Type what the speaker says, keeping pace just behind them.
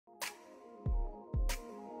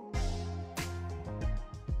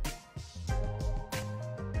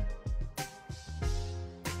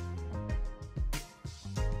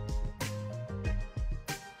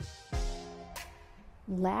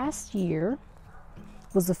Last year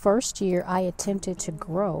was the first year I attempted to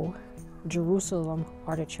grow Jerusalem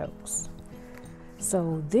artichokes.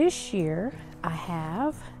 So this year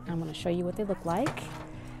I'm going to show you what they look like.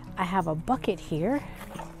 I have a bucket here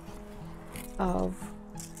of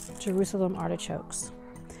Jerusalem artichokes.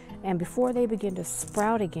 And before they begin to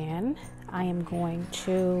sprout again, I am going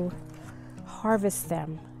to harvest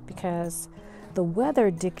them because the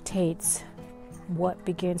weather dictates what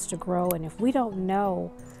begins to grow. And if we don't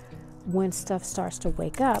know when stuff starts to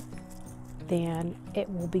wake up, then it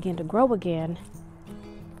will begin to grow again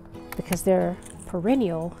because they're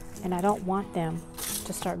perennial and I don't want them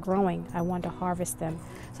to start growing. I want to harvest them.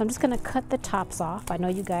 So I'm just going to cut the tops off. I know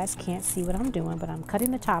you guys can't see what I'm doing, but I'm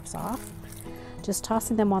cutting the tops off. Just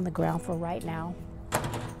tossing them on the ground for right now.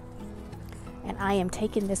 And I am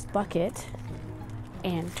taking this bucket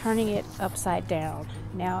and turning it upside down.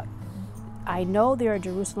 Now, I know there are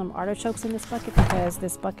Jerusalem artichokes in this bucket because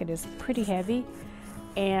this bucket is pretty heavy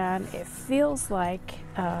and it feels like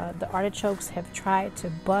the artichokes have tried to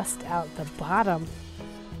bust out the bottom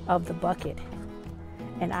of the bucket.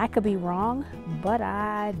 And I could be wrong, but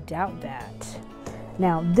I doubt that.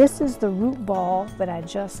 Now, this is the root ball that I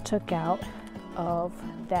just took out of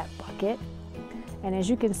that bucket. And as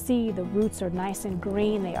you can see, the roots are nice and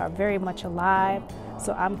green. They are very much alive.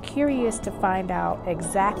 So I'm curious to find out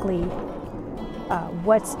exactly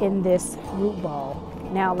what's in this root ball.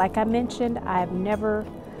 Now, like I mentioned, I've never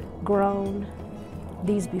grown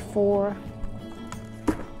these before.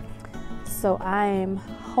 So I'm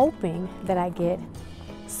hoping that I get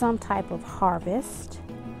some type of harvest.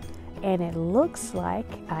 And it looks like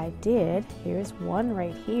I did. Here's one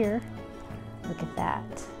right here. Look at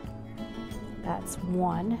that. That's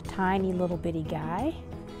one tiny little bitty guy.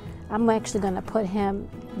 I'm actually going to put him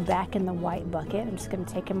back in the white bucket. I'm just going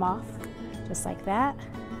to take him off just like that.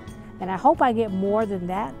 And I hope I get more than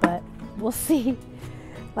that, but we'll see.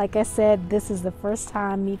 Like I said, this is the first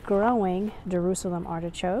time me growing Jerusalem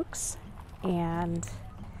artichokes, and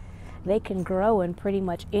they can grow in pretty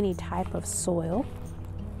much any type of soil.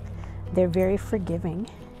 They're very forgiving.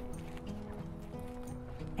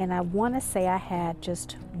 And I want to say I had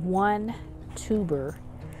just one tuber,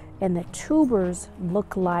 and the tubers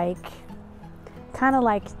look like kind of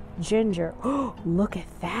like ginger. Oh, look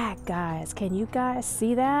at that, guys. Can you guys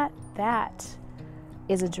see that? That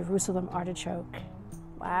is a Jerusalem artichoke.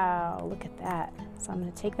 Wow, look at that. So I'm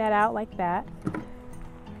going to take that out like that.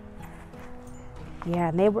 Yeah,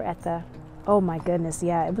 and they were at the, oh my goodness,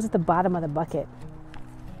 yeah, it was at the bottom of the bucket.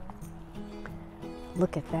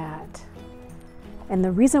 Look at that. And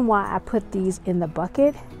the reason why I put these in the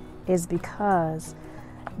bucket is because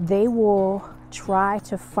they will try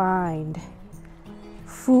to find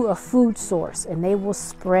a food source and they will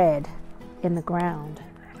spread in the ground.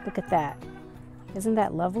 Look at that. Isn't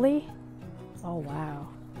that lovely? Oh, wow.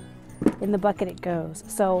 In the bucket it goes.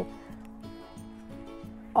 So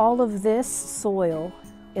all of this soil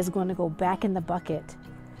is going to go back in the bucket,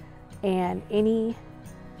 and anything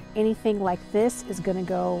like this is going to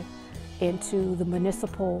go into the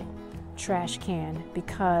municipal trash can,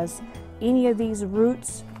 because any of these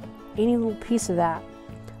roots, any little piece of that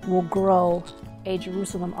will grow a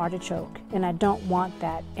Jerusalem artichoke, and I don't want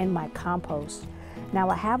that in my compost. Now,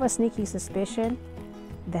 I have a sneaky suspicion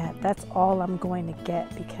that that's all I'm going to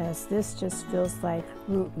get because this just feels like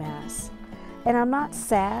root mass. And I'm not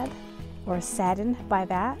sad or saddened by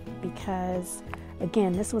that because,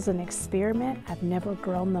 again, this was an experiment. I've never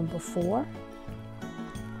grown them before.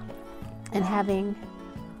 And having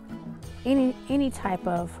any type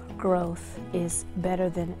of growth is better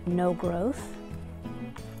than no growth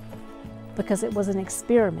because it was an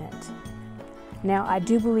experiment. Now, I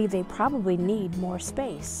do believe they probably need more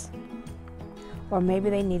space, or maybe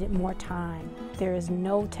they needed more time. There is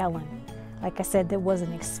no telling. Like I said, there was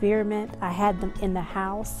an experiment. I had them in the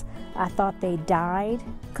house. I thought they died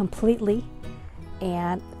completely,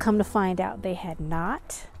 and come to find out they had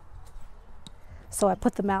not. So I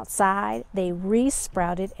put them outside. They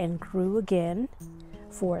re-sprouted and grew again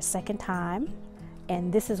for a second time,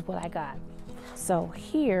 and this is what I got. So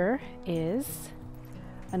here is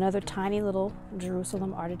another tiny little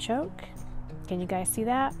Jerusalem artichoke. Can you guys see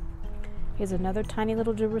that? Here's another tiny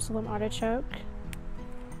little Jerusalem artichoke.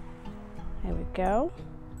 There we go.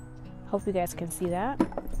 Hope you guys can see that.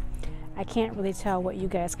 I can't really tell what you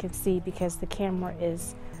guys can see because the camera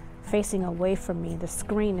is facing away from me. The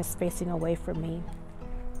screen is facing away from me.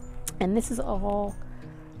 And this is all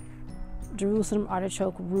Jerusalem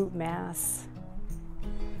artichoke root mass.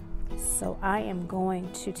 So I am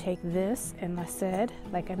going to take this, and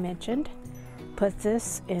like I mentioned, put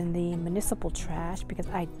this in the municipal trash because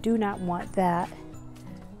I do not want that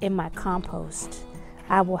in my compost.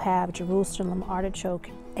 I will have Jerusalem artichoke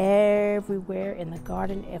everywhere in the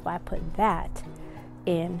garden if I put that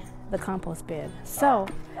in the compost bin. So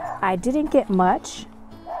I didn't get much.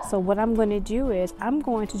 So what I'm going to do is I'm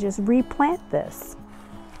going to just replant this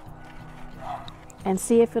and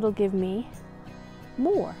see if it'll give me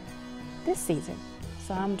more this season.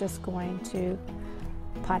 So I'm just going to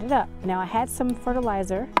pot it up. Now I had some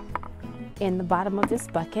fertilizer in the bottom of this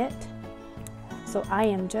bucket. So I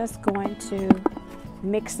am just going to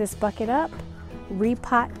mix this bucket up,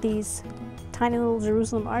 repot these tiny little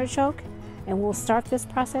Jerusalem artichoke, and we'll start this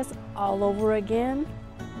process all over again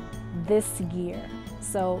this year.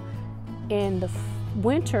 So in the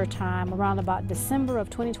winter time, around about December of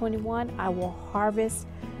 2021, I will harvest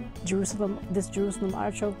this Jerusalem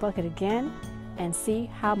artichoke bucket again and see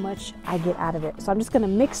how much I get out of it. So I'm just going to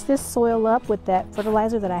mix this soil up with that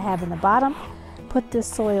fertilizer that I have in the bottom, put this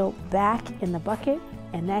soil back in the bucket,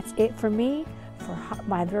 and that's it for me for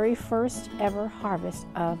my very first ever harvest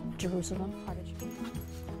of Jerusalem artichoke.